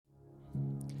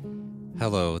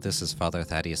Hello, this is Father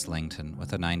Thaddeus Langton with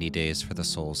the 90 Days for the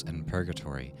Souls in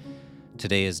Purgatory.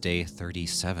 Today is day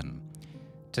 37.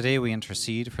 Today we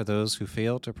intercede for those who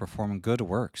fail to perform good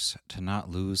works to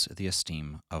not lose the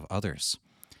esteem of others.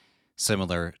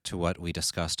 Similar to what we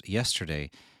discussed yesterday,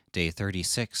 day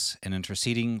 36, in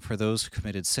interceding for those who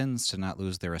committed sins to not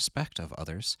lose their respect of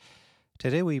others,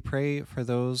 today we pray for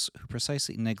those who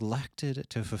precisely neglected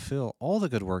to fulfill all the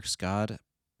good works God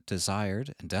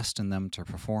desired and destined them to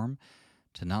perform,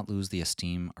 to not lose the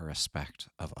esteem or respect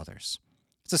of others.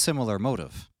 It's a similar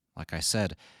motive. Like I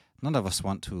said, none of us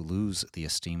want to lose the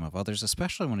esteem of others,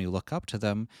 especially when we look up to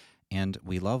them and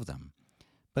we love them.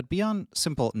 But beyond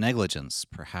simple negligence,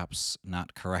 perhaps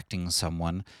not correcting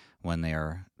someone when they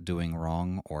are doing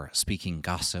wrong or speaking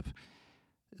gossip,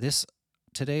 this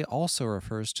today also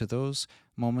refers to those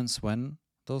moments when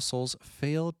those souls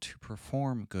failed to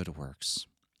perform good works.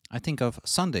 I think of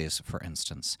Sundays, for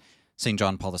instance. St.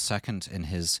 John Paul II, in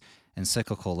his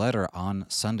encyclical letter on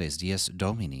Sundays, Dies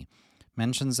Domini,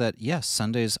 mentions that, yes,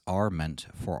 Sundays are meant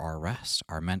for our rest,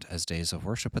 are meant as days of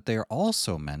worship, but they are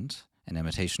also meant, in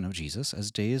imitation of Jesus,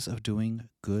 as days of doing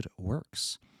good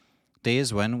works.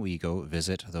 Days when we go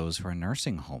visit those who are in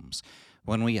nursing homes,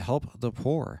 when we help the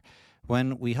poor,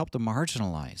 when we help the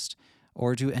marginalized,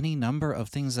 or do any number of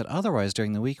things that otherwise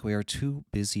during the week we are too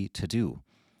busy to do.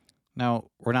 Now,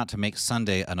 we're not to make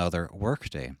Sunday another work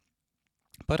day,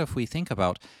 but if we think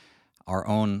about our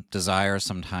own desires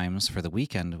sometimes for the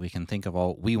weekend, we can think of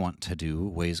all we want to do,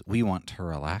 ways we want to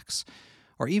relax,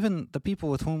 or even the people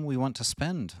with whom we want to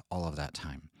spend all of that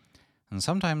time. And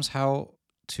sometimes how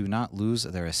to not lose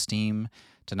their esteem,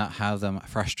 to not have them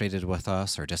frustrated with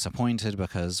us or disappointed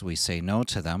because we say no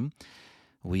to them,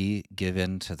 we give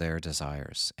in to their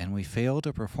desires, and we fail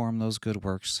to perform those good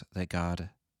works that God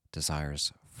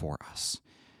desires for us.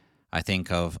 I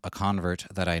think of a convert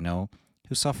that I know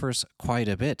who suffers quite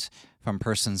a bit from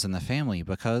persons in the family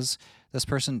because this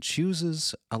person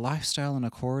chooses a lifestyle in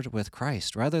accord with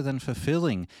Christ rather than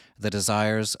fulfilling the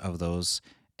desires of those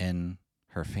in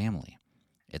her family.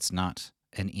 It's not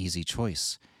an easy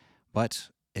choice, but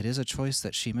it is a choice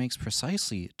that she makes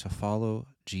precisely to follow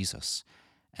Jesus,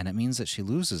 and it means that she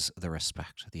loses the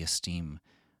respect, the esteem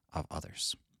of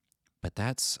others. But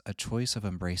that's a choice of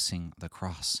embracing the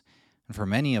cross. And for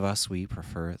many of us, we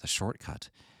prefer the shortcut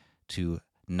to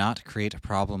not create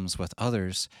problems with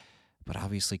others, but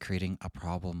obviously creating a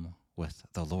problem with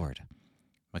the Lord,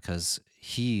 because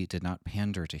he did not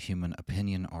pander to human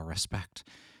opinion or respect,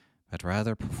 but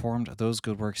rather performed those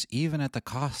good works even at the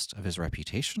cost of his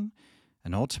reputation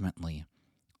and ultimately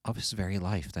of his very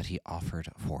life that he offered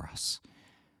for us.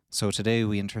 So today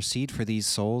we intercede for these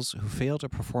souls who fail to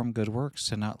perform good works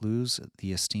to not lose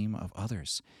the esteem of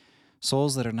others.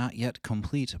 Souls that are not yet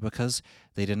complete because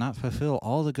they did not fulfill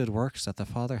all the good works that the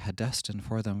Father had destined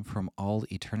for them from all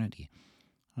eternity,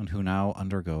 and who now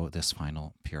undergo this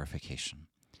final purification.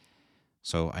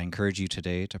 So I encourage you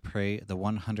today to pray the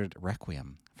 100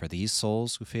 Requiem for these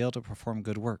souls who fail to perform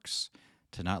good works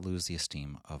to not lose the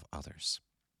esteem of others.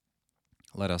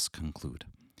 Let us conclude.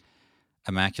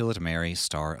 Immaculate Mary,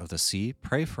 Star of the Sea,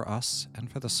 pray for us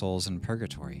and for the souls in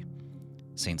purgatory.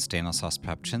 Saint Stanislas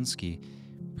Papczynski,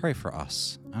 pray for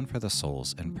us and for the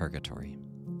souls in purgatory.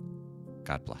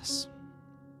 God bless.